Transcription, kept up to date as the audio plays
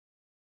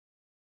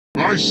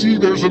I see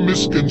there's a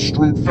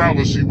misconstrued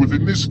fallacy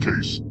within this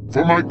case.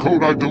 For my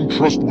code, I don't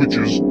trust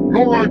witches,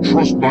 nor I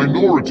trust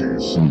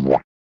minorities.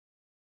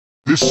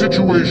 This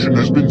situation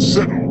has been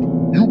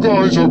settled. You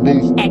guys are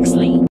both—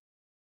 Excellent.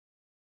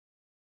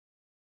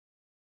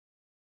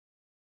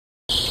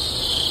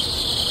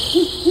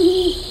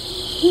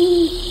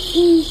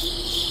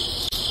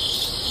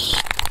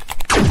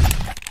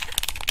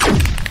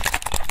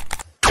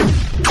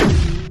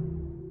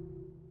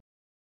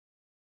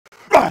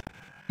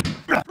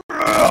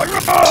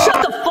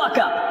 Shut the fuck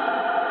up!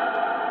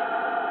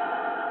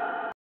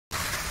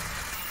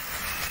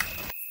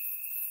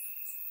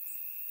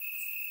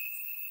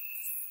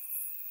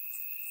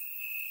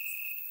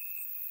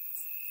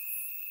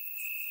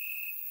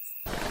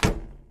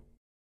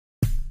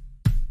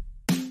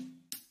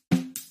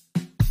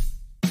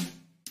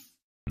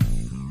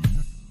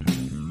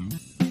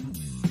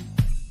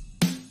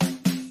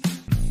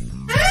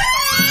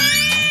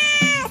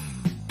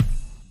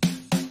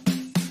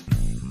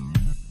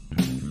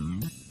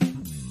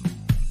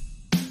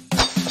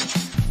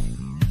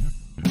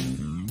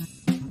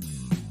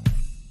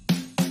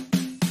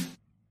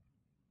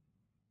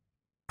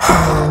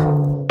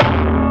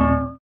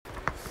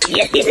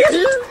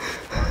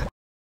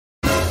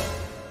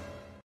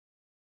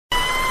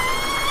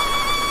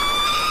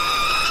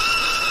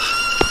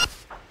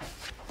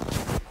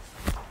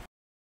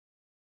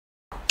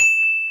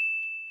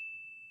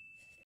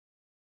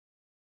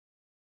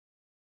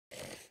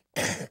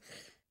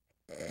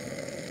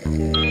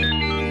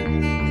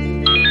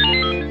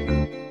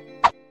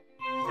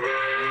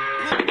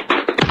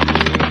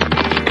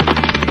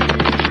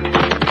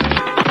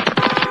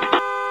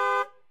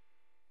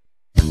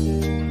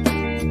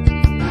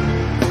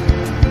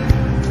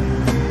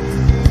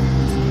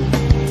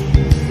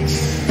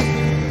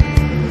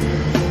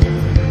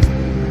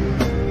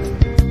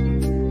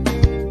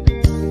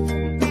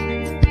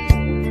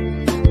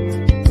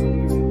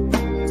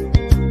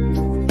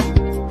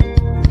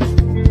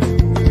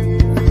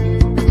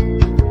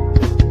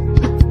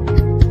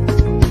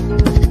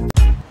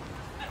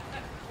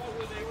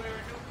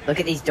 Look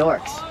at these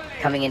dorks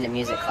coming into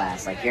music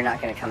class like you're not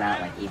gonna come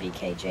out like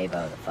EBK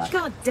J-Bo, the fuck.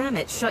 God damn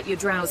it, shut your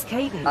drowse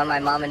cadence. On my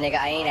mama, nigga,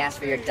 I ain't asked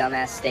for your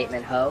dumbass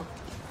statement, ho.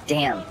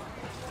 Damn.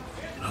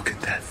 Look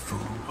at that fool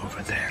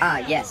over there. Ah,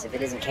 yes, if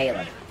it isn't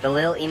Kaleb. The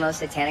little emo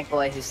satanic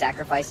boy who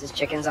sacrifices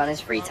chickens on his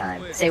free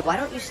time. Say, why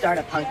don't you start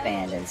a punk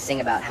band and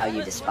sing about how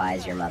you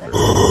despise your mother?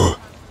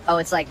 Oh,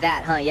 it's like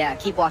that, huh? Yeah,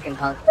 keep walking,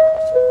 punk.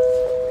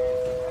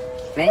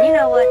 Man, you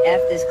know what? F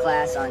this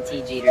class on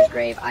T. Jeter's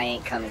grave. I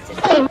ain't coming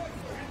today.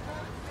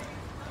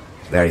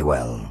 Very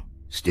well,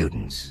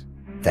 students.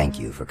 Thank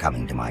you for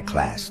coming to my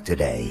class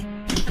today.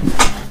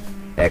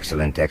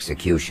 Excellent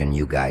execution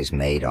you guys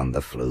made on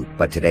the flute,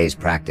 but today's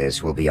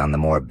practice will be on the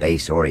more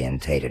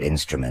bass-orientated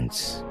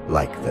instruments,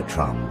 like the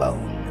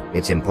trombone.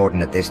 It's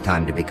important at this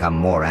time to become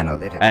more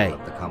analytical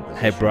of the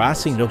composition. Hey, bro, I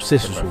seen those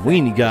sisters with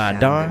weenie,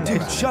 goddamn.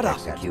 Dude, shut up.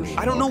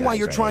 I don't know why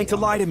you're trying to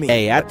lie to me.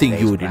 Hey, I think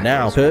you would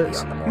now,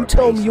 cuz. You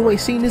told me you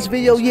ain't seen this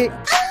video yet?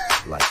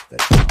 Like the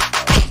trombone.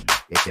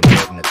 It's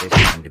important at this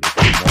time to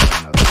become more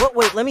analytical. What?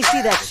 Wait, let me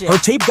see that shit. Her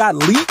tape got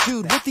leaked?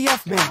 Dude, what the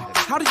F, man?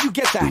 How did you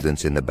get that?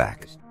 Students in the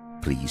back,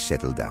 please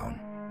settle down.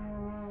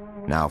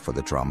 Now for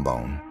the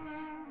trombone.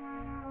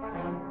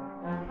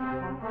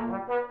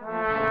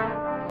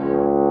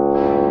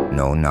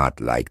 No, not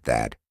like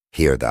that.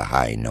 Hear the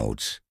high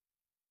notes.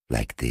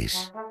 Like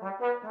this.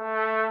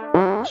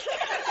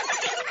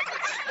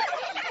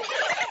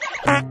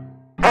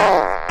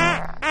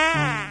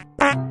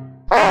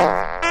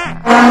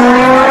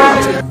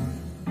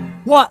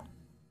 What?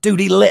 Dude,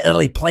 he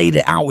literally played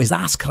it out his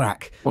ass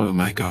crack. Oh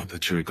my god, the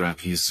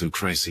choreography is so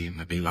crazy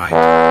and be like...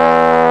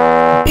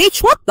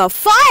 Bitch, what the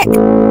fuck?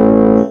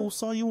 Oh,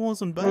 saw you on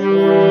some bad.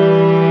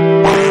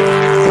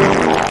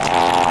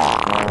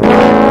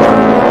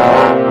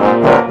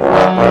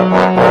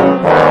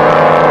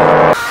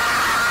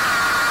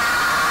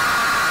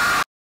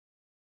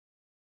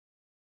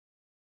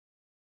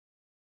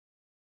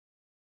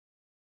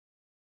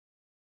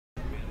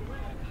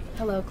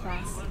 Hello,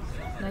 class.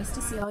 Nice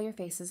to see all your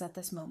faces at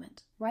this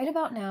moment. Right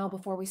about now,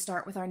 before we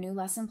start with our new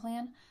lesson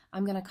plan,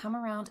 I'm going to come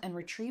around and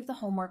retrieve the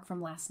homework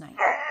from last night.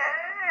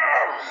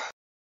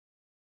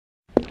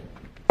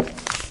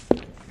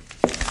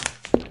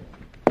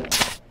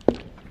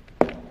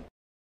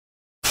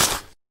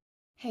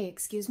 Hey,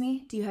 excuse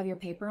me, do you have your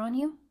paper on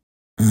you?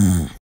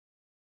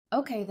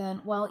 Okay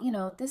then, well, you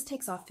know, this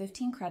takes off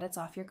 15 credits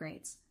off your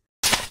grades.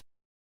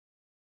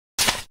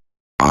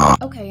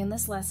 Okay, in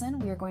this lesson,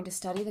 we are going to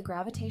study the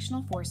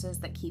gravitational forces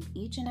that keep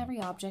each and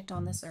every object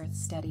on this earth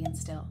steady and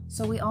still.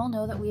 So we all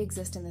know that we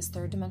exist in this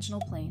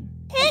third-dimensional plane.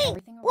 Hey,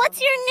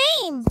 what's your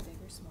name?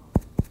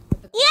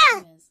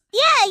 Yeah,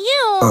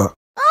 you. Oh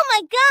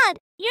my god,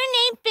 your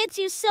name fits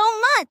you so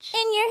much.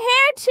 And your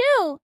hair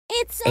too.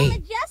 It's so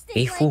majestic.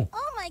 Hey, fool.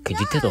 Oh my god. Could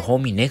you tell the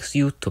homie next to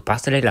you to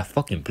pásale la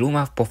fucking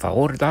pluma, por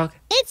favor, dog?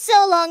 It's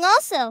so long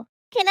also.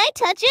 Can I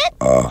touch it?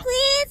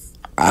 Please?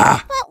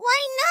 But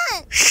why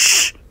not?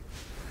 Shh!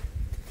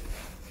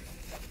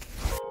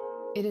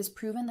 It is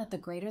proven that the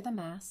greater the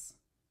mass,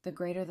 the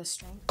greater the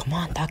strength. Come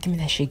on, Doc, give me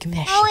that shit, give me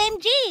that shit.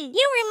 OMG,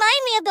 you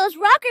remind me of those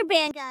rocker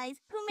band guys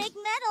who make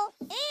metal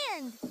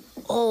and...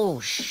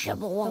 Oh, shit.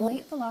 The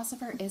late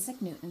philosopher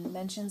Isaac Newton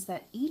mentions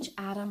that each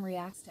atom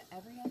reacts to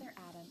every other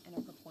atom in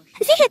a proportion.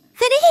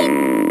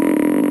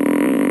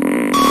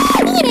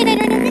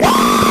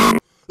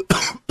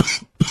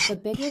 The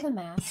bigger the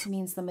mass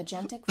means the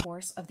magentic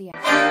force of the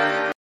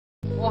atom.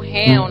 Oh,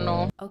 hell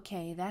no.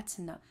 Okay, that's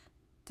enough.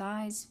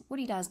 Guys, what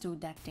do you guys do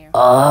back there?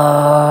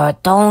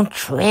 Don't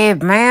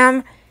trip,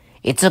 ma'am.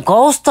 It's a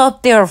ghost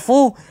up there,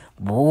 fool.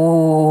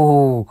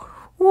 Whoa.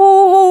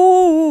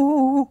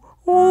 Whoa.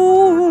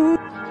 Whoa.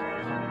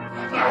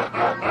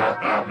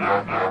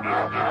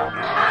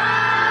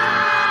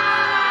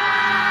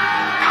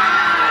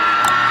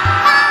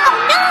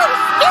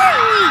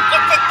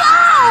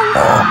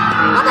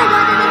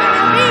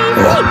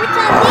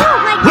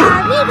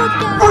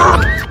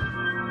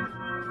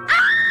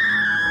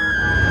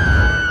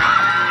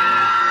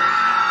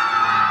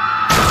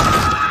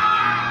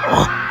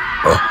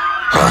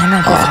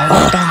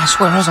 I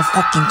swear there's a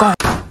fucking ghost.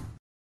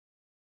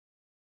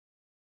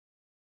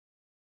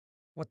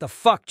 What the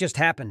fuck just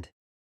happened?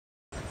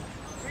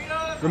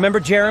 Remember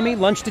Jeremy?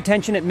 Lunch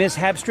detention at Miss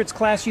Habstritt's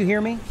class, you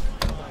hear me?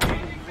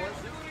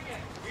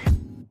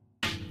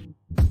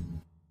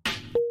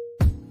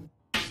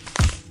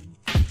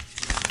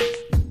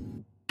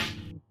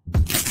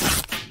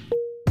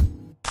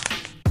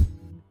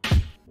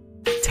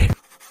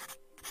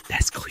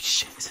 That's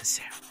cliches and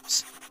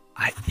sounds.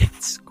 I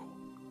hate school.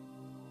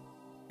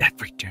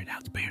 Every turn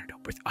out paired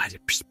up with either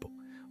principle,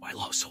 while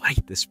also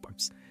hate this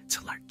person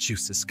to learn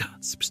juices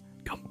concepts,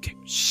 come give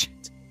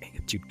shit in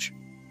the future.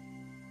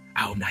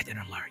 I will not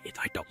learn it,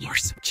 I don't learn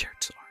some chair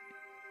to learn.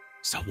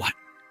 So what?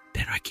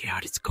 Then I get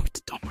out, it's going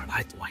to dumb my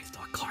life, like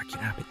Clark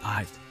and Abbott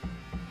life.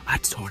 I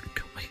told him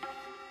to me.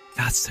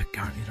 That's the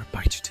girl in her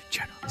bite to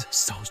generals,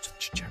 souls to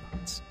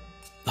generals.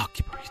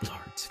 Lucky for he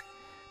learns.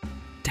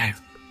 Damn,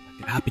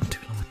 I've been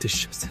doing with this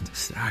shit since the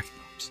start.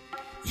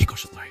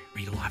 Eagles learn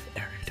real life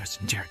area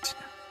doesn't generate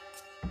now.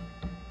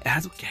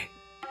 That's okay.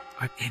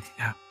 I'm in it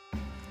now.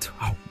 So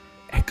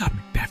it got me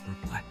back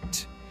for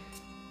plant.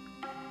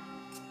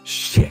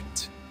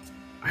 Shit.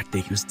 I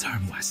think it was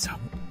time myself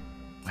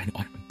when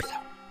on the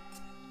pillow.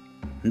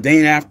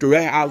 Then after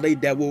that, I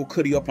laid that little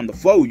cutie up on the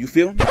floor, you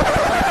feel me? So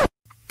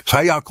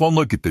how y'all gonna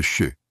look at this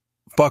shit?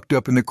 Fucked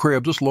up in the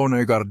crib, this little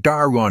nigga got a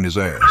diary on his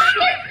ass.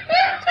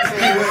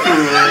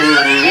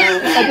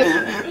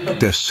 Get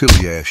that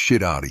silly ass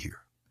shit out of here.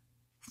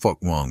 Fuck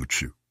wrong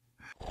with you?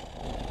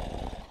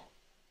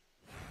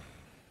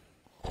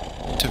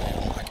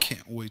 Damn, I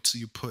can't wait till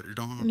you put it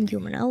on. You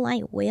know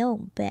I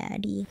will,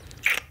 baddie.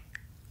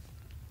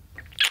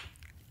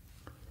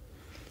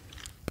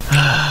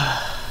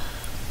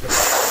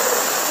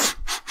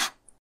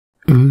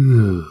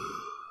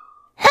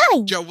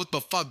 Hey! Yo, what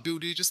the fuck,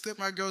 dude? You just hit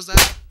my girl's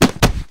ass.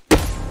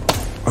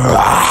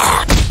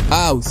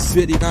 Oh,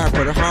 shit, he got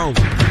for the home.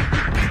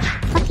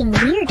 Fucking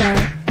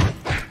weirdo.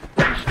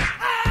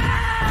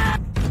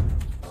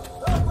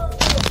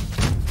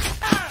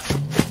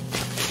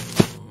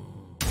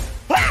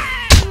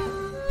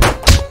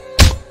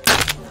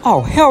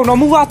 Oh, hell no,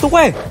 move out the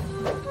way.